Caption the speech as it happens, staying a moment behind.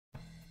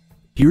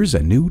Here's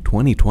a new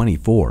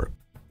 2024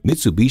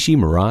 Mitsubishi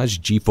Mirage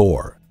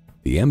G4.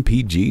 The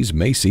MPGs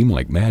may seem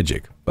like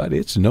magic, but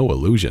it's no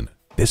illusion.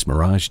 This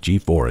Mirage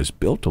G4 is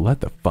built to let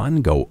the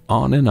fun go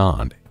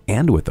on,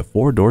 and with the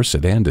four-door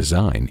sedan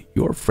design,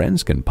 your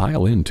friends can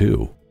pile in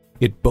too.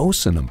 It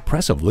boasts an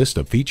impressive list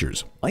of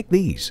features like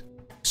these: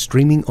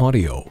 streaming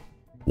audio,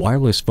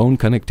 wireless phone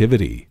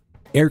connectivity,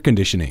 air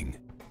conditioning,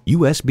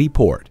 USB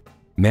port,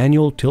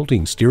 manual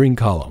tilting steering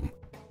column,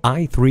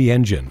 i3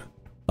 engine,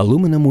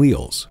 aluminum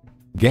wheels,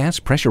 gas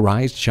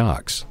pressurized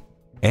shocks,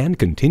 and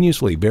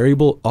continuously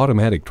variable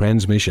automatic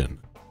transmission.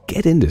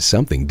 Get into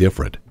something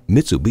different.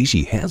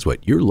 Mitsubishi has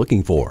what you're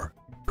looking for.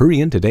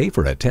 Hurry in today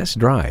for a test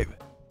drive.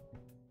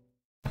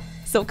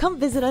 So come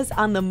visit us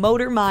on the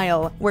Motor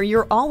Mile, where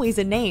you're always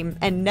a name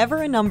and never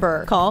a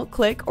number. Call,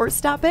 click, or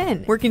stop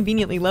in. We're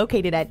conveniently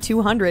located at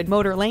 200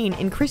 Motor Lane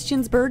in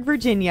Christiansburg,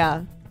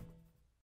 Virginia.